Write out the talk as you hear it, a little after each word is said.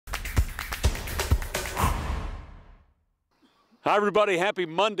Hi, everybody. Happy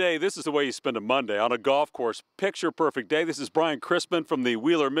Monday. This is the way you spend a Monday on a golf course. Picture perfect day. This is Brian Crispin from the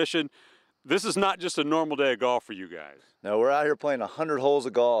Wheeler Mission. This is not just a normal day of golf for you guys. No, we're out here playing 100 holes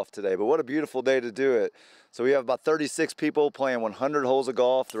of golf today, but what a beautiful day to do it. So we have about 36 people playing 100 holes of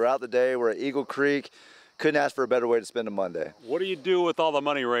golf throughout the day. We're at Eagle Creek. Couldn't ask for a better way to spend a Monday. What do you do with all the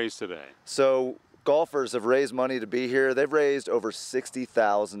money raised today? So golfers have raised money to be here. They've raised over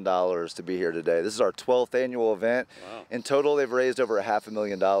 $60,000 to be here today. This is our 12th annual event. Wow. In total, they've raised over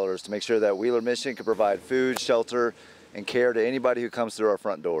 $500,000 to make sure that Wheeler Mission can provide food, shelter, and care to anybody who comes through our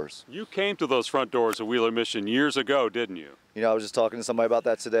front doors. You came to those front doors of Wheeler Mission years ago, didn't you? You know, I was just talking to somebody about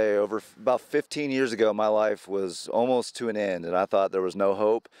that today. About 15 years ago, my life was almost to an end, and I thought there was no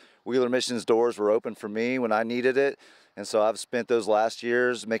hope. Wheeler Mission's doors were open for me when I needed it. And so I've spent those last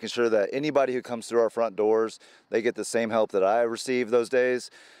years making sure that anybody who comes through our front doors, they get the same help that I received those days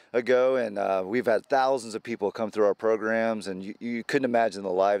ago. And we've had thousands of people come through our programs, and you couldn't imagine the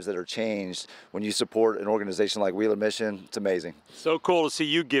lives that are changed when you support an organization like Wheeler Mission. It's amazing. So cool to see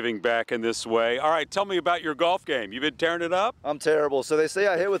you giving back in this way. All right, tell me about your golf game. You've been tearing it up? I'm terrible. So they say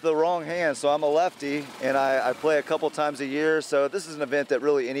I hit with the wrong hand, so I'm a lefty, and I play a couple times a year. So this is an event that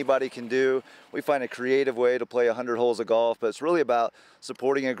really anybody can do. We find a creative way to play 100 holes of golf, but it's really about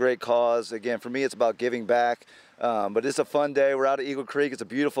supporting a great cause. Again, for me, it's about giving back. But it's a fun day. We're out at Eagle Creek. It's a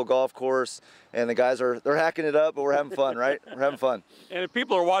beautiful golf course, and the guys they're hacking it up, but we're having fun, right? We're having fun. And if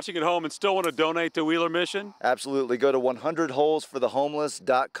people are watching at home and still want to donate to Wheeler Mission? Absolutely. Go to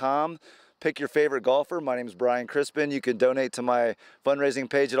 100holesforthehomeless.com. Pick your favorite golfer. My name is Brian Crispin. You can donate to my fundraising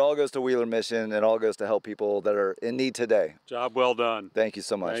page. It all goes to Wheeler Mission. It all goes to help people that are in need today. Job well done. Thank you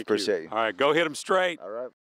so much. Appreciate you. All right, go hit them straight. All right.